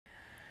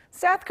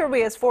South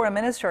Korea's Foreign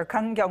Minister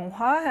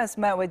Kyung-wha has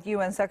met with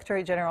UN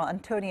Secretary General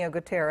Antonio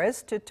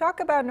Guterres to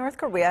talk about North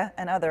Korea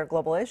and other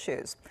global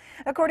issues.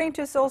 According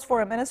to Seoul's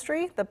foreign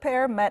ministry, the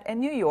pair met in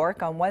New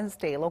York on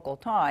Wednesday local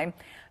time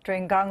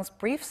during Kang's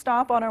brief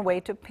stop on her way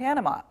to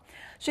Panama.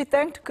 She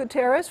thanked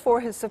Guterres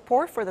for his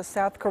support for the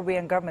South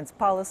Korean government's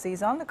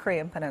policies on the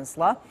Korean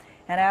Peninsula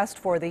and asked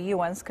for the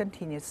UN's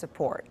continued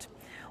support.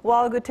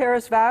 While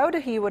Guterres vowed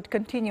he would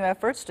continue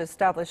efforts to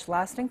establish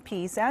lasting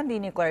peace and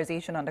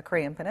denuclearization on the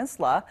Korean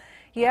Peninsula,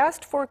 he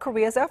asked for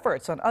Korea's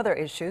efforts on other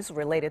issues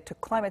related to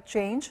climate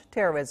change,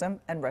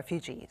 terrorism, and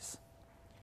refugees.